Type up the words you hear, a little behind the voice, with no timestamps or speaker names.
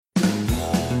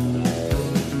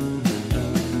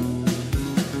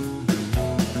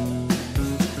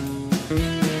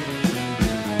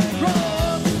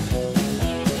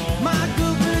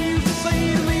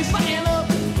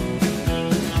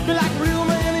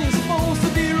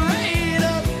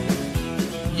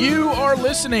You are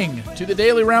listening to the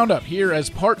Daily Roundup here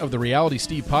as part of the Reality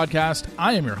Steve podcast.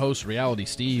 I am your host, Reality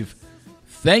Steve.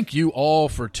 Thank you all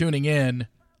for tuning in.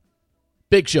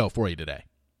 Big show for you today.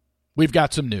 We've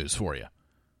got some news for you.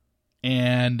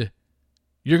 And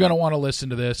you're going to want to listen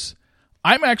to this.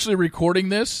 I'm actually recording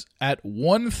this at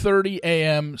 1:30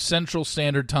 a.m. Central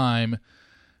Standard Time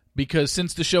because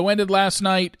since the show ended last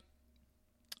night,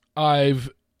 I've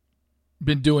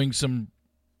been doing some,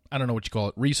 I don't know what you call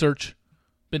it, research.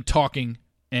 Been talking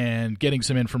and getting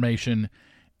some information,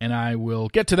 and I will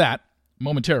get to that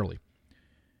momentarily.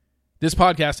 This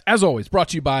podcast, as always, brought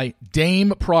to you by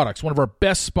Dame Products, one of our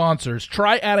best sponsors.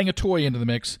 Try adding a toy into the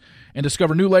mix and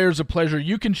discover new layers of pleasure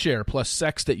you can share, plus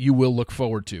sex that you will look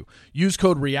forward to. Use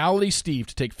code RealitySteve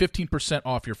to take 15%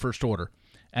 off your first order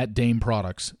at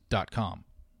dameproducts.com.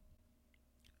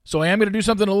 So I am going to do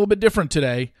something a little bit different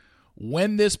today.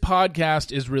 When this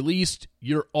podcast is released,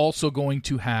 you're also going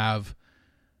to have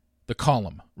the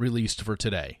column released for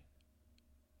today.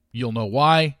 You'll know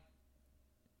why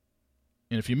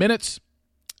in a few minutes.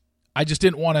 I just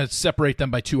didn't want to separate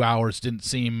them by 2 hours. Didn't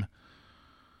seem,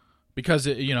 because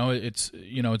it's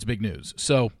big news.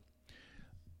 So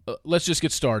let's just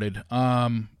get started.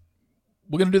 We're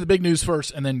going to do the big news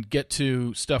first and then get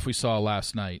to stuff we saw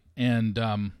last night. And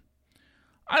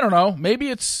I don't know, maybe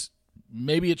it's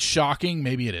shocking,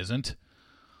 maybe it isn't.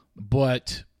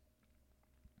 But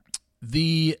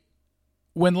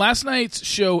when last night's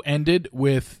show ended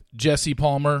with Jesse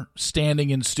Palmer standing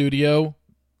in studio,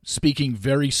 speaking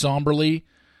very somberly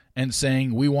and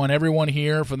saying, we want everyone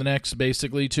here for the next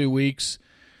basically 2 weeks.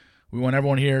 We want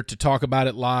everyone here to talk about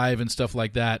it live and stuff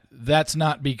like that. That's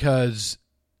not because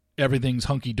everything's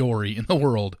hunky-dory in the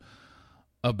world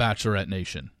of Bachelorette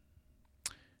Nation.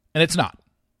 And it's not.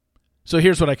 So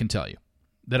here's what I can tell you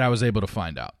that I was able to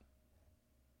find out.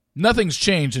 Nothing's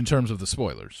changed in terms of the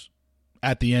spoilers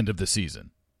at the end of the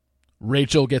season.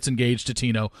 Rachel gets engaged to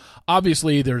Tino.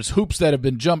 Obviously, there's hoops that have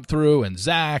been jumped through, and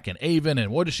Zach and Avon,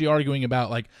 and what is she arguing about?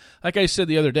 Like I said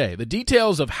the other day, the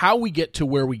details of how we get to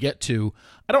where we get to,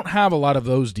 I don't have a lot of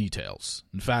those details.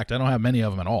 In fact, I don't have many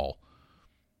of them at all.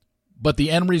 But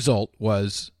the end result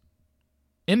was,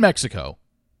 in Mexico,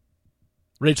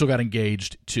 Rachel got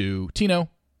engaged to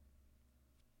Tino,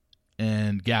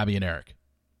 and Gabby and Eric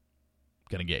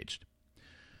got engaged.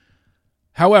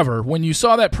 However, when you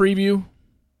saw that preview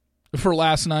for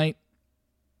last night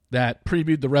that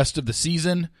previewed the rest of the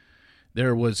season,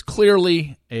 there was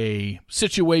clearly a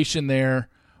situation there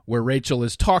where Rachel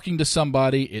is talking to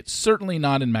somebody. It's certainly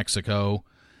not in Mexico,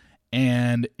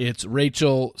 and it's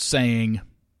Rachel saying,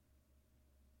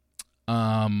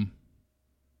 what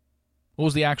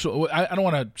was the actual, I don't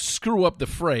want to screw up the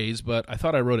phrase, but I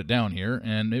thought I wrote it down here,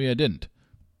 and maybe I didn't.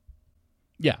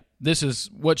 Yeah, this is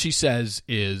what she says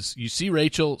is, you see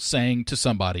Rachel saying to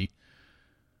somebody,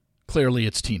 clearly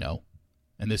it's Tino,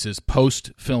 and this is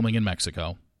post-filming in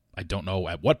Mexico. I don't know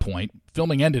at what point.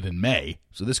 Filming ended in May,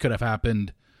 so this could have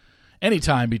happened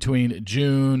anytime between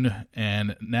June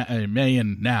and May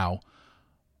and now.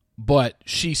 But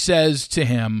she says to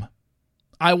him,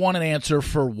 I want an answer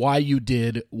for why you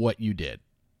did what you did.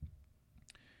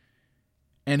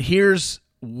 And here's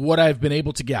what I've been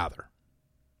able to gather.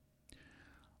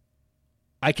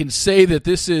 I can say that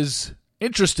this is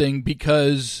interesting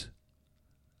because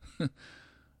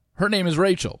her name is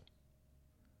Rachel.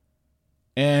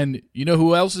 And you know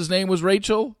who else's name was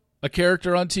Rachel? A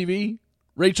character on TV?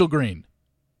 Rachel Green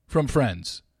from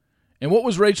Friends. And what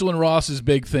was Rachel and Ross's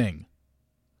big thing?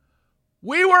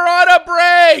 We were on a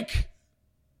break!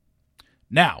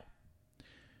 Now,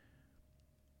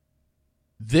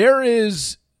 there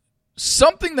is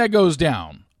something that goes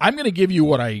down. I'm going to give you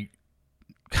what I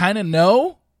kind of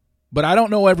know, but I don't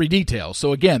know every detail.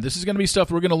 So again, this is going to be stuff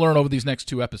we're going to learn over these next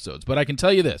 2 episodes. But I can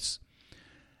tell you this.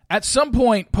 At some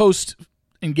point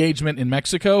post-engagement in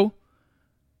Mexico,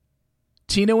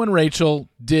 Tino and Rachel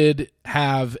did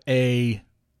have a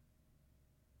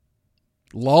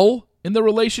lull in the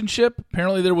relationship.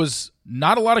 Apparently there was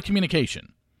not a lot of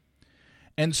communication.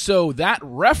 And so that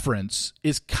reference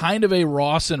is kind of a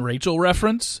Ross and Rachel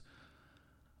reference.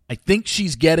 I think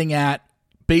she's getting at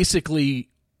basically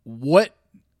why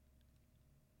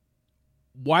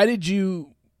did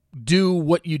you do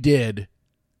what you did?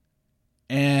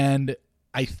 And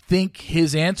I think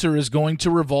his answer is going to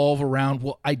revolve around,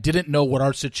 well, I didn't know what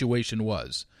our situation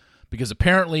was. Because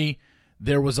apparently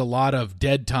there was a lot of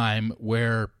dead time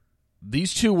where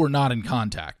these two were not in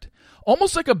contact.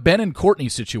 Almost like a Ben and Courtney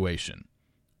situation.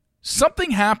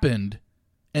 Something happened,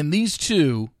 and these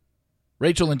two,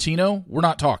 Rachel and Tino, were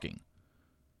not talking.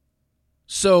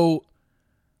 So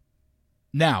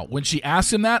now, when she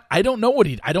asked him that, I don't know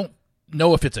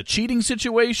know if it's a cheating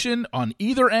situation on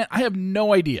either end. I have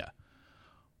no idea.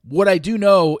 What I do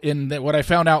know, in that what I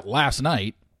found out last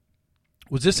night,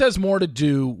 was this has more to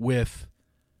do with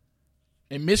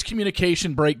a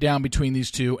miscommunication breakdown between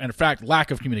these two, and in fact,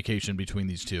 lack of communication between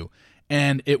these two.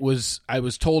 And I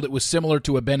was told it was similar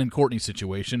to a Ben and Courtney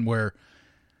situation where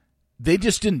they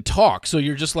just didn't talk. So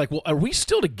you're just like, well, are we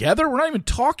still together? We're not even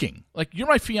talking. Like, you're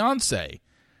my fiance,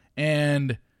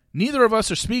 and neither of us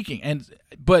are speaking.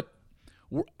 But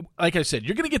like I said,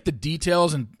 you're going to get the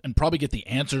details and probably get the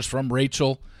answers from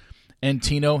Rachel and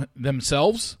Tino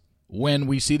themselves when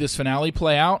we see this finale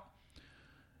play out.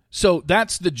 So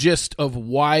that's the gist of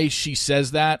why she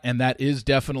says that, and that is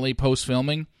definitely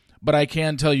post-filming. But I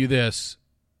can tell you this,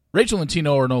 Rachel and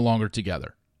Tino are no longer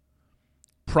together.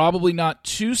 Probably not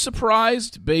too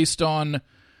surprised based on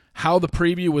how the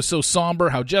preview was so somber,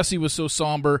 how Jesse was so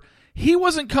somber. He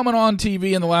wasn't coming on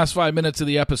TV in the last 5 minutes of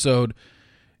the episode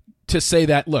to say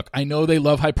that, look, I know they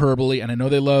love hyperbole, and I know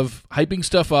they love hyping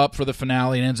stuff up for the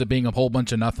finale and ends up being a whole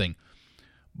bunch of nothing.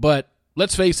 But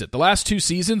let's face it, the last 2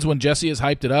 seasons when Jesse has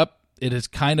hyped it up, it has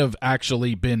kind of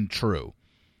actually been true.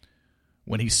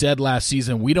 When he said last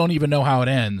season, we don't even know how it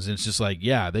ends, and it's just like,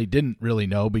 yeah, they didn't really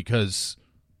know because,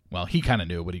 well, he kind of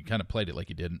knew, but he kind of played it like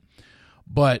he didn't.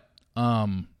 But,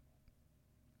 because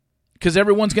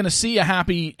everyone's going to see a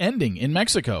happy ending in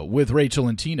Mexico with Rachel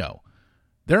and Tino.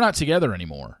 They're not together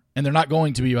anymore, and they're not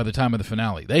going to be by the time of the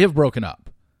finale. They have broken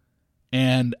up.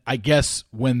 And I guess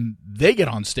when they get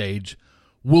on stage,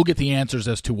 we'll get the answers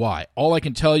as to why. All I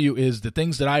can tell you is the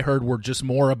things that I heard were just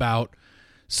more about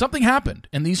something happened,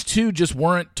 and these two just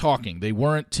weren't talking. They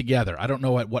weren't together. I don't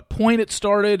know at what point it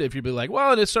started. If you'd be like,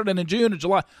 well, it started in June or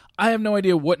July. I have no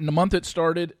idea what in the month it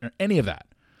started or any of that.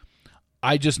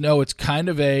 I just know it's kind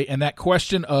of and that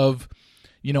question of,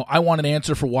 I want an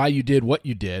answer for why you did what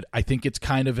you did. I think it's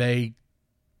kind of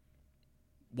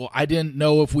well, I didn't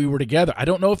know if we were together. I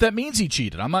don't know if that means he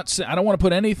cheated. I don't want to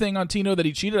put anything on Tino that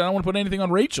he cheated. I don't want to put anything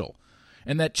on Rachel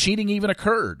and that cheating even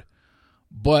occurred.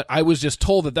 But I was just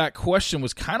told that question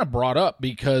was kind of brought up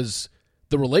because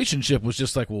the relationship was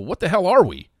just like, well, what the hell are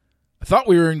we? I thought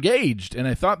we were engaged, and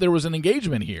I thought there was an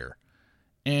engagement here.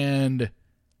 And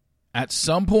at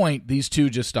some point, these two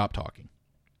just stopped talking.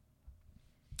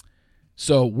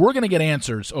 So we're going to get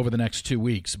answers over the next 2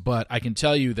 weeks, but I can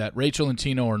tell you that Rachel and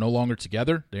Tino are no longer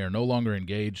together. They are no longer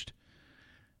engaged,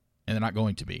 and they're not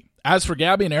going to be. As for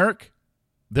Gabby and Eric,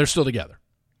 they're still together.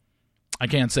 I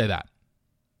can't say that.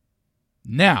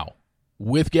 Now,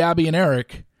 with Gabby and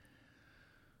Eric,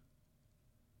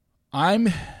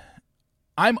 I'm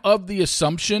of the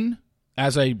assumption,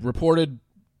 as I reported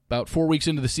about 4 weeks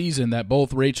into the season, that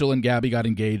both Rachel and Gabby got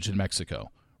engaged in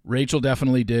Mexico. Rachel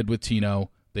definitely did with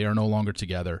Tino. They are no longer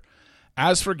together.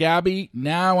 As for Gabby,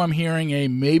 now I'm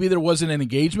hearing maybe there wasn't an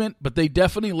engagement, but they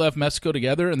definitely left Mexico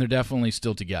together, and they're definitely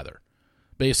still together,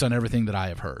 based on everything that I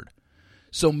have heard.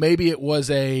 So maybe it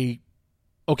was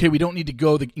okay, we don't need to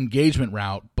go the engagement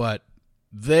route, but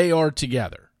they are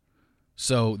together.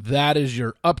 So that is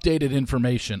your updated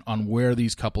information on where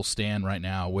these couples stand right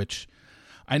now, which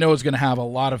I know is going to have a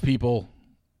lot of people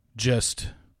just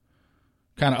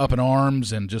kind of up in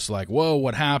arms and just like, whoa,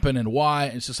 what happened and why?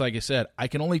 It's just like I said, I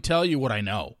can only tell you what I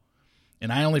know.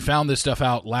 And I only found this stuff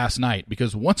out last night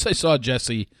because once I saw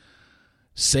Jesse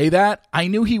say that, I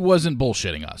knew he wasn't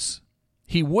bullshitting us.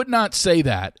 He would not say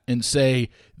that and say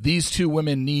these two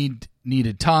women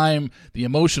needed time, the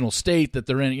emotional state that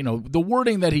they're in. The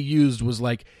wording that he used was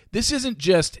like, this isn't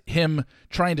just him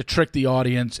trying to trick the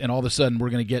audience and all of a sudden we're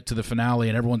going to get to the finale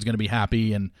and everyone's going to be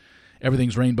happy and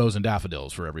everything's rainbows and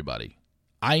daffodils for everybody.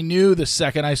 I knew the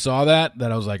second I saw that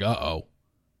I was like, uh-oh.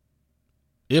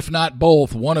 If not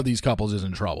both, one of these couples is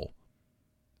in trouble.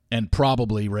 And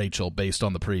probably Rachel based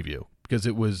on the preview because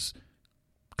it was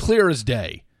clear as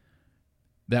day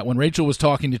that when Rachel was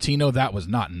talking to Tino, that was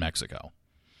not in Mexico.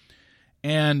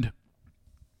 And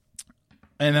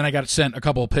then I got sent a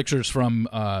couple of pictures from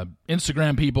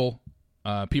Instagram people.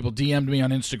 People DM'd me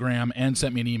on Instagram and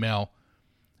sent me an email.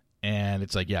 And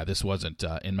it's like, yeah, this wasn't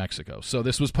in Mexico. So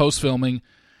this was post-filming.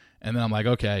 And then I'm like,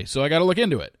 okay, so I got to look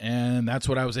into it. And that's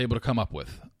what I was able to come up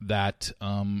with. That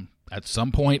at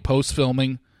some point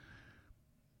post-filming,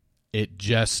 it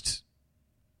just...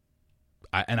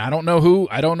 I don't know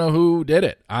who did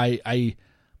it. I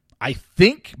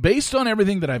think, based on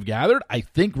everything that I've gathered, I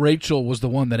think Rachel was the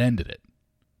one that ended it.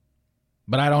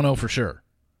 But I don't know for sure.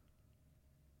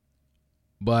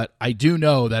 But I do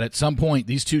know that at some point,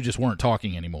 these two just weren't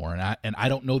talking anymore, and I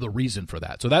don't know the reason for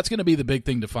that. So that's going to be the big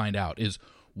thing to find out, is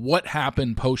what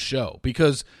happened post-show.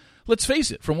 Because, let's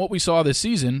face it, from what we saw this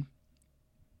season,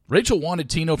 Rachel wanted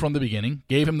Tino from the beginning,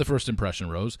 gave him the first impression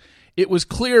rose. It was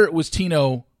clear it was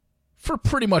Tino for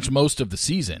pretty much most of the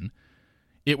season.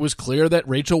 It was clear that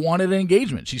Rachel wanted an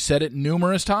engagement. She said it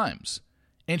numerous times.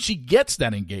 And she gets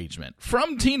that engagement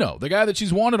from Tino, the guy that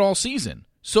she's wanted all season.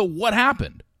 So what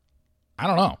happened? I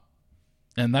don't know.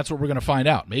 And that's what we're going to find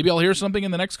out. Maybe I'll hear something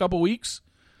in the next couple weeks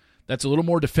that's a little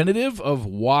more definitive of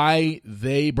why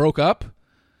they broke up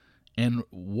and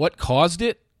what caused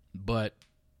it. But,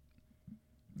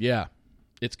 yeah,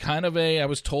 it's kind of I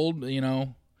was told,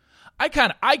 I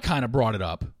kind of brought it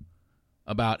up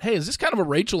about, hey, is this kind of a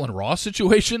Rachel and Ross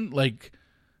situation? Like,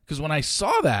 because when I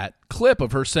saw that clip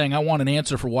of her saying, I want an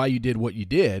answer for why you did what you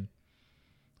did,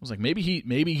 I was like, maybe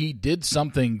he did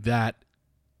something that,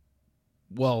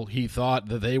 well, he thought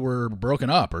that they were broken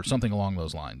up or something along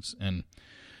those lines. And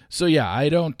so, yeah, I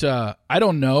don't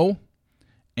know.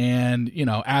 And,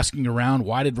 asking around,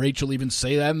 why did Rachel even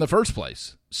say that in the first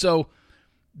place? So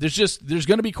there's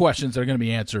going to be questions that are going to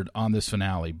be answered on this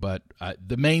finale. But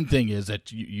the main thing is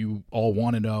that you all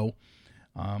want to know,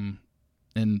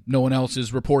 and no one else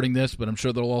is reporting this, but I'm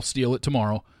sure they'll all steal it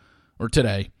tomorrow or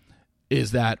today,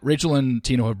 is that Rachel and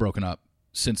Tino have broken up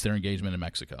since their engagement in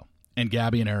Mexico. And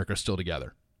Gabby and Eric are still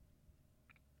together.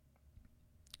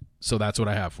 So that's what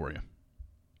I have for you.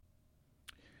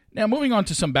 Now, moving on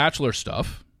to some Bachelor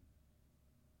stuff.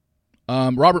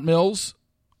 Robert Mills,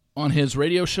 on his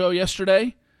radio show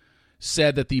yesterday,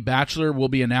 said that The Bachelor will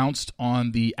be announced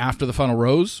on the After the Final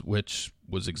Rose, which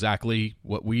was exactly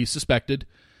what we suspected.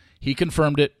 He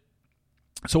confirmed it.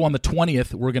 So on the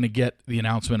 20th, we're going to get the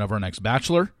announcement of our next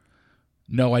Bachelor.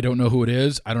 No, I don't know who it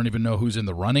is. I don't even know who's in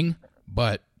the running.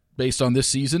 But based on this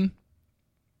season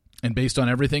and based on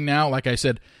everything now, like I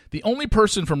said, the only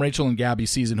person from Rachel and Gabby's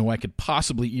season who I could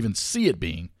possibly even see it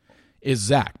being is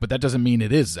Zach. But that doesn't mean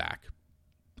it is Zach.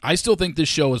 I still think this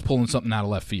show is pulling something out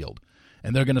of left field.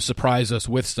 And they're going to surprise us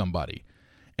with somebody.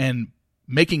 And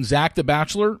making Zach the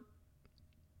Bachelor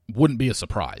wouldn't be a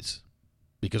surprise,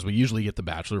 because we usually get the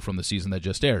Bachelor from the season that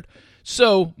just aired.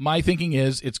 So my thinking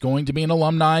is it's going to be an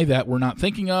alumni that we're not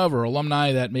thinking of, or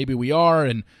alumni that maybe we are,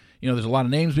 and there's a lot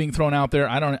of names being thrown out there.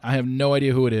 I have no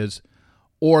idea who it is,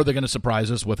 or they're going to surprise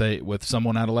us with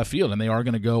someone out of left field, and they are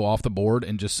going to go off the board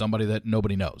and just somebody that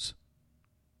nobody knows.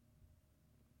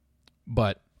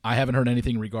 But I haven't heard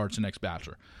anything in regards to next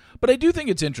Bachelor. But I do think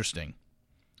it's interesting.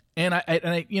 And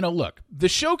I look, the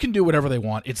show can do whatever they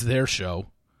want. It's their show.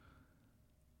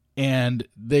 And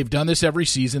they've done this every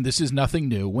season. This is nothing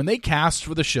new. When they cast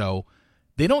for the show,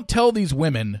 they don't tell these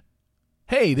women,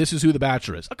 hey, this is who the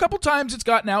Bachelor is. A couple times it's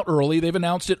gotten out early. They've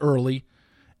announced it early.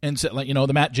 And said,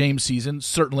 the Matt James season,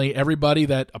 certainly everybody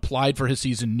that applied for his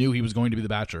season knew he was going to be the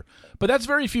Bachelor. But that's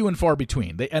very few and far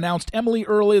between. They announced Emily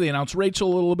early. They announced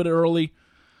Rachel a little bit early.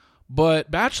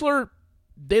 But Bachelor,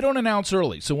 they don't announce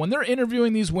early. So when they're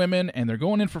interviewing these women and they're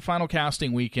going in for final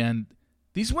casting weekend,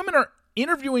 these women are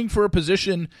interviewing for a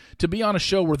position to be on a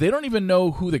show where they don't even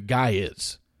know who the guy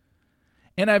is.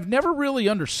 And I've never really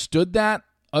understood that,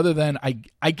 other than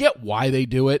I get why they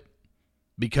do it,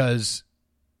 because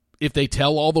if they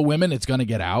tell all the women, it's going to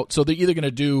get out. So they're either going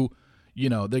to do,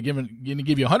 they're going to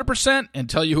give you 100% and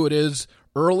tell you who it is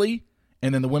early,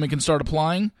 and then the women can start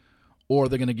applying, or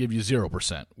they're going to give you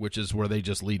 0%, which is where they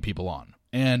just lead people on.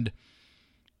 And,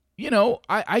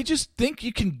 I just think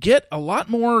you can get a lot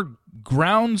more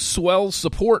groundswell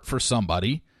support for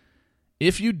somebody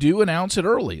if you do announce it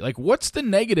early. Like, what's the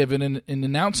negative in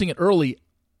announcing it early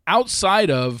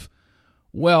outside of,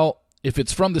 well, if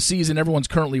it's from the season everyone's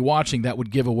currently watching, that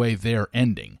would give away their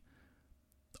ending.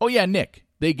 Oh, yeah, Nick.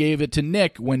 They gave it to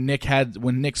Nick when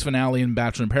Nick's finale in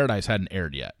Bachelor in Paradise hadn't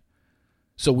aired yet.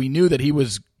 So we knew that he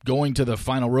was going to the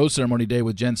final rose ceremony day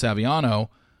with Jen Saviano,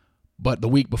 but the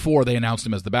week before they announced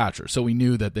him as the Bachelor. So we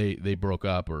knew that they broke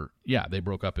up, they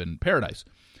broke up in Paradise.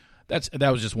 That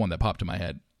was just one that popped in my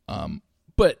head.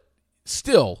 But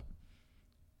still,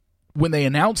 when they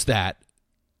announced that,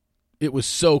 it was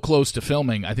so close to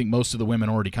filming, I think most of the women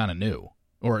already kind of knew.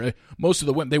 Or most of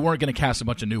the women, they weren't going to cast a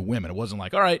bunch of new women. It wasn't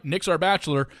like, all right, Nick's our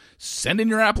Bachelor, send in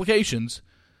your applications.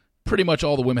 Pretty much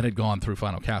all the women had gone through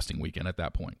final casting weekend at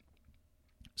that point.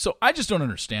 So I just don't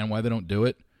understand why they don't do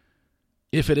it.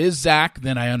 If it is Zach,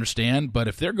 then I understand. But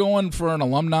if they're going for an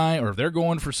alumni, or if they're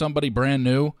going for somebody brand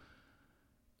new,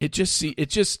 it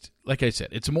just, like I said,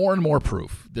 it's more and more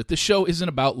proof that the show isn't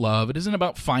about love. It isn't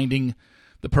about finding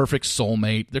the perfect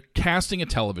soulmate. They're casting a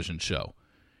television show.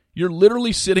 You're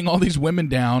literally sitting all these women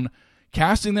down,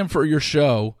 casting them for your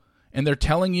show, and they're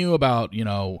telling you about,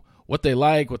 what they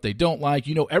like, what they don't like.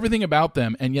 You know everything about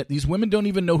them, and yet these women don't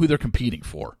even know who they're competing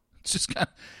for. It's just kind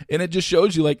of, and it just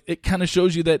shows you, it kind of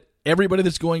shows you that everybody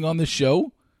that's going on this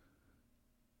show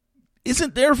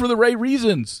isn't there for the right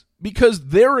reasons, because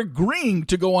they're agreeing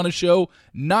to go on a show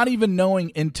not even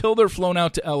knowing until they're flown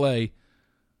out to L.A.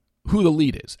 who the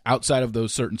lead is, outside of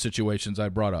those certain situations I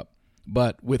brought up.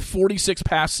 But with 46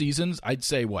 past seasons, I'd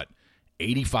say,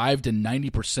 85 to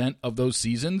 90% of those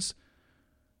seasons,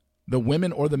 the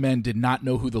women or the men did not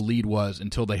know who the lead was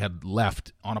until they had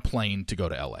left on a plane to go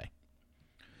to L.A.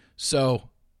 So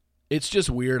it's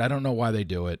just weird. I don't know why they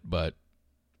do it, but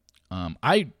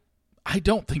I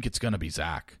don't think it's going to be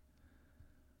Zach.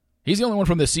 He's the only one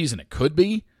from this season. It could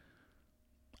be.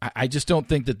 I just don't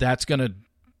think that that's going to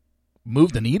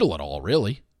move the needle at all,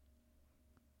 really.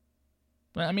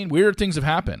 I mean, weird things have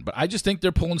happened, but I just think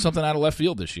they're pulling something out of left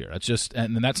field this year. That's just,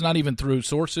 and that's not even through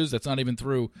sources. That's not even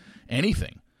through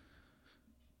anything.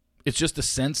 It's just the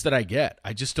sense that I get.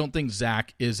 I just don't think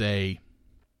Zach is I'm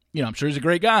sure he's a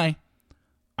great guy.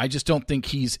 I just don't think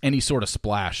he's any sort of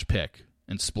splash pick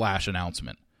and splash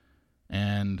announcement.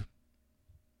 And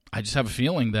I just have a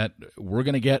feeling that we're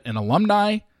going to get an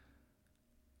alumni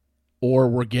or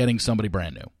we're getting somebody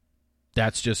brand new.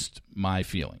 That's just my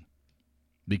feeling.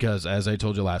 Because as I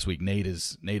told you last week, Nate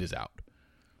is out.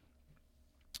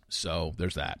 So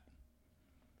there's that.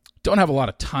 Don't have a lot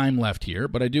of time left here,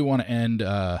 but I do want to end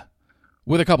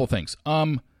with a couple things.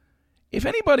 If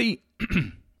anybody,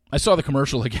 I saw the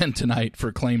commercial again tonight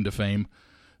for Claim to Fame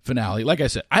finale. Like I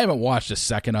said, I haven't watched a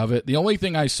second of it. The only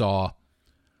thing I saw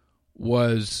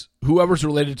was whoever's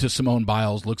related to Simone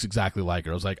Biles looks exactly like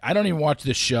her. I was like, I don't even watch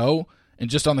this show, and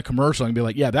just on the commercial I can be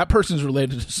like, yeah, that person's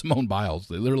related to Simone Biles.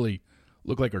 They literally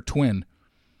look like her twin.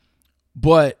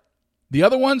 But the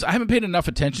other ones I haven't paid enough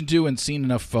attention to and seen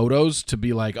enough photos to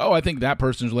be like, oh, I think that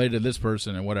person's related to this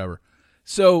person and whatever.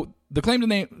 So the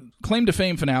Claim to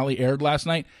Fame finale aired last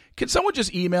night. Can someone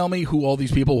just email me who all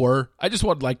these people were? I just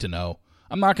would like to know.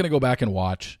 I'm not going to go back and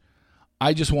watch.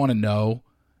 I just want to know,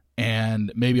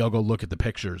 and maybe I'll go look at the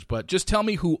pictures. But just tell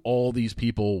me who all these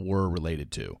people were related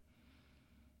to.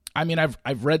 I mean,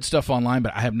 I've read stuff online,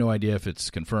 but I have no idea if it's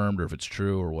confirmed or if it's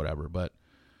true or whatever. But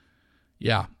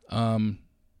yeah,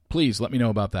 please let me know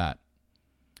about that.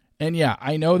 And yeah,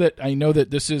 I know that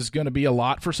this is going to be a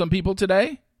lot for some people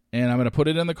today, and I'm going to put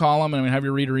it in the column, and I'm going to have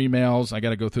your reader emails. I got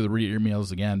to go through the reader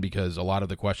emails again because a lot of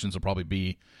the questions will probably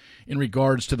be in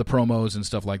regards to the promos and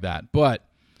stuff like that. But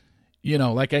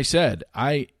like I said,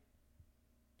 I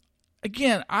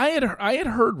had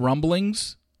heard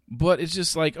rumblings. But it's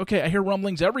just like, okay, I hear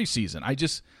rumblings every season. I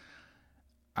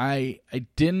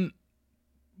didn't,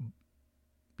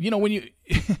 when you,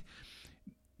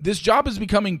 this job is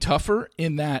becoming tougher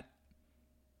in that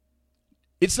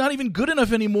it's not even good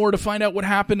enough anymore to find out what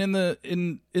happened in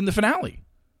the finale.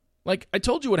 Like, I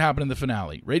told you what happened in the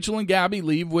finale. Rachel and Gabby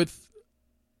leave with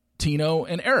Tino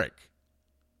and Eric.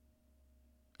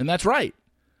 And that's right.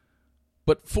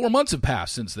 But 4 months have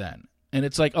passed since then. And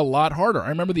it's like a lot harder. I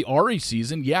remember the Ari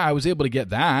season. Yeah, I was able to get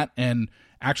that and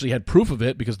actually had proof of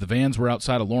it because the vans were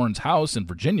outside of Lauren's house in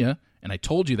Virginia. And I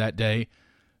told you that day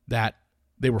that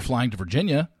they were flying to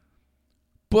Virginia.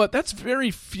 But that's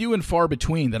very few and far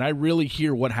between that I really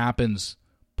hear what happens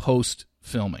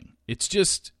post-filming. It's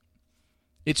just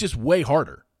way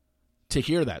harder to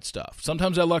hear that stuff.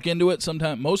 Sometimes I luck into it.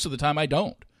 Most of the time I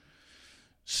don't.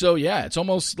 So yeah, it's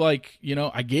almost like,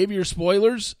 I gave you your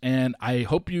spoilers and I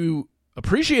hope you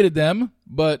appreciated them,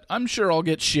 but I'm sure I'll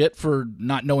get shit for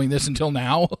not knowing this until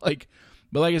now. But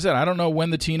like I said, I don't know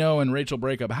when the Tino and Rachel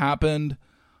breakup happened.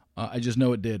 I just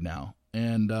know it did now.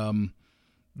 And, when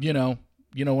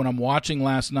I'm watching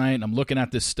last night and I'm looking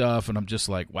at this stuff and I'm just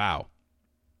like, wow,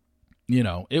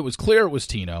 it was clear it was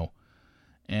Tino,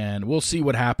 and we'll see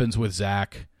what happens with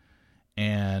Zach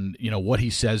and, what he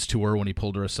says to her when he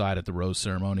pulled her aside at the rose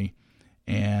ceremony.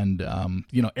 And,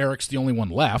 Eric's the only one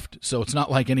left, so it's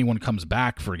not like anyone comes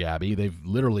back for Gabby. They've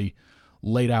literally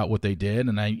laid out what they did.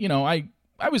 And I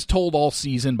was told all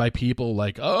season by people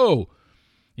like, oh,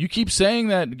 you keep saying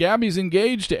that Gabby's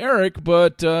engaged to Eric,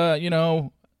 but,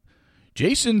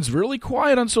 Jason's really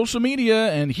quiet on social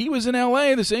media, and he was in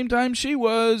L.A. the same time she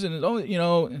was. And,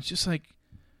 it's just like,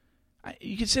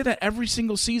 you can say that every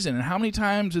single season. And how many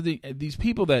times are these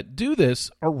people that do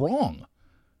this are wrong?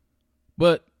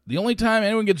 But the only time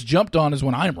anyone gets jumped on is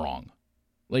when I'm wrong.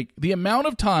 Like, the amount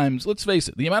of times, let's face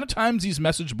it, the amount of times these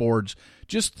message boards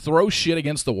just throw shit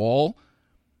against the wall,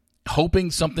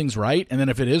 hoping something's right, and then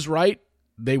if it is right,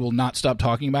 they will not stop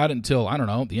talking about it until, I don't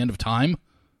know, the end of time.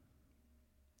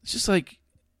 It's just like,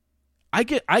 I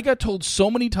got told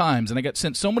so many times, and I got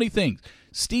sent so many things.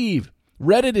 Steve,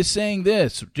 Reddit is saying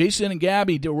this. Jason and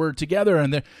Gabby were together,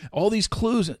 and all these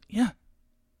clues. Yeah.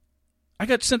 I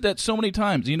got sent that so many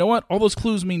times. You know what? All those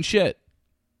clues mean shit.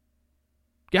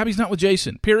 Gabby's not with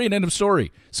Jason. Period. End of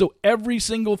story. So every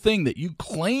single thing that you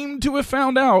claim to have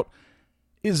found out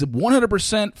is 100%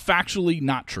 factually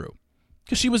not true.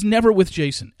 Because she was never with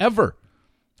Jason, ever.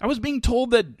 I was being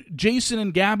told that Jason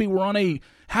and Gabby were on a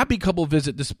happy couple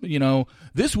visit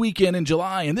this weekend in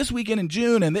July and this weekend in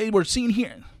June, and they were seen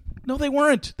here. No, they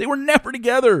weren't. They were never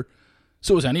together.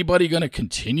 So is anybody going to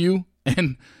continue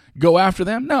and go after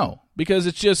them? No, because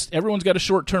it's just everyone's got a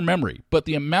short-term memory. But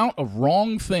the amount of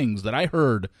wrong things that I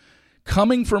heard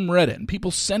coming from Reddit and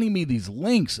people sending me these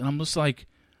links, and I'm just like,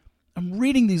 I'm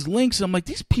reading these links, and I'm like,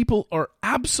 these people are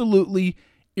absolutely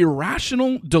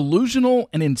irrational, delusional,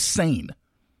 and insane.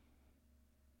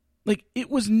 Like, it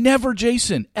was never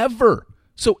Jason, ever.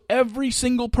 So every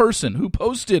single person who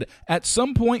posted at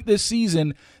some point this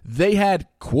season, they had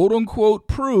quote-unquote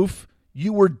proof,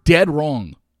 you were dead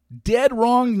wrong. Dead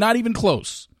wrong, not even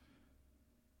close.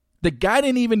 The guy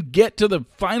didn't even get to the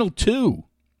final two.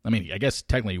 I mean, I guess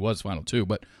technically he was final two,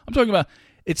 but I'm talking about,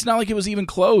 it's not like it was even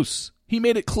close. He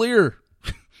made it clear.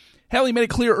 Hell, he made it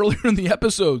clear earlier in the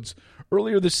episodes,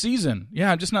 earlier this season.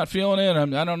 Yeah, I'm just not feeling it.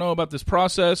 I don't know about this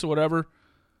process or whatever.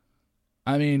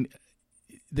 I mean,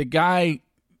 the guy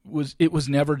it was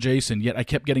never Jason, yet I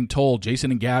kept getting told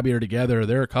Jason and Gabby are together.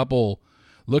 They're a couple.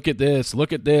 Look at this.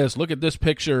 Look at this. Look at this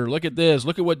picture. Look at this.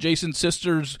 Look at what Jason's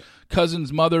sister's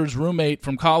cousin's mother's roommate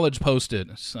from college posted.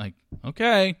 It's like,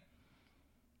 okay.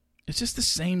 It's just the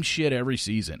same shit every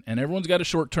season, and everyone's got a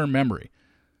short-term memory.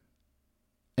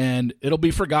 And it'll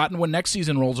be forgotten when next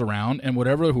season rolls around, and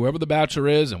whoever the Bachelor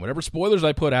is and whatever spoilers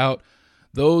I put out,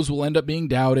 those will end up being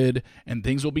doubted, and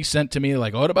things will be sent to me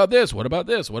like, oh, what about this? What about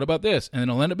this? What about this? And then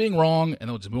it'll end up being wrong, and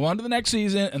they'll just move on to the next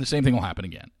season, and the same thing will happen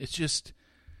again.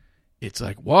 It's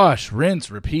like wash, rinse,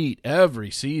 repeat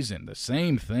every season, the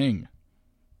same thing.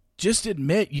 Just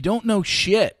admit you don't know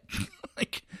shit.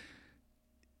 Like,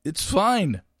 it's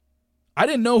fine. I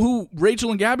didn't know who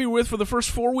Rachel and Gabby were with for the first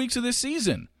 4 weeks of this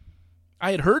season.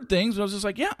 I had heard things, but I was just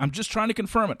like, yeah, I'm just trying to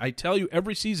confirm it. I tell you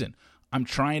every season, I'm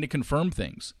trying to confirm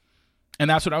things. And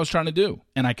that's what I was trying to do.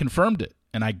 And I confirmed it.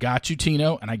 And I got you,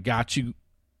 Tino, and I got you,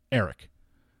 Eric.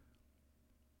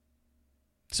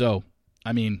 So,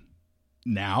 I mean,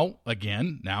 now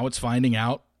it's finding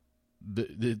out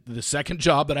the second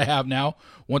job that I have now,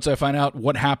 once I find out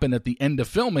what happened at the end of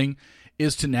filming,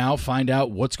 is to now find out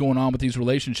what's going on with these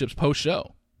relationships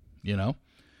post-show,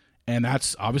 And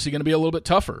that's obviously going to be a little bit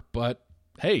tougher. But,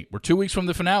 hey, we're 2 weeks from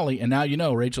the finale, and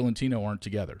now Rachel and Tino aren't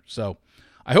together. So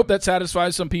I hope that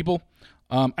satisfies some people.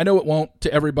 I know it won't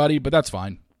to everybody, but that's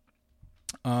fine.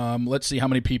 Let's see how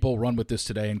many people run with this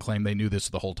today and claim they knew this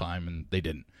the whole time, and they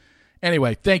didn't.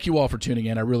 Anyway, thank you all for tuning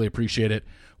in. I really appreciate it.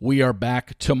 We are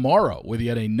back tomorrow with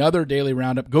yet another Daily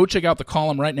Roundup. Go check out the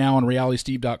column right now on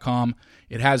realitysteve.com.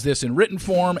 It has this in written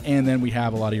form, and then we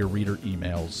have a lot of your reader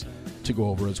emails to go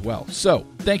over as well. So,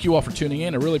 thank you all for tuning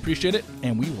in. I really appreciate it,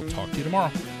 and we will talk to you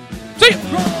tomorrow. See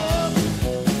ya!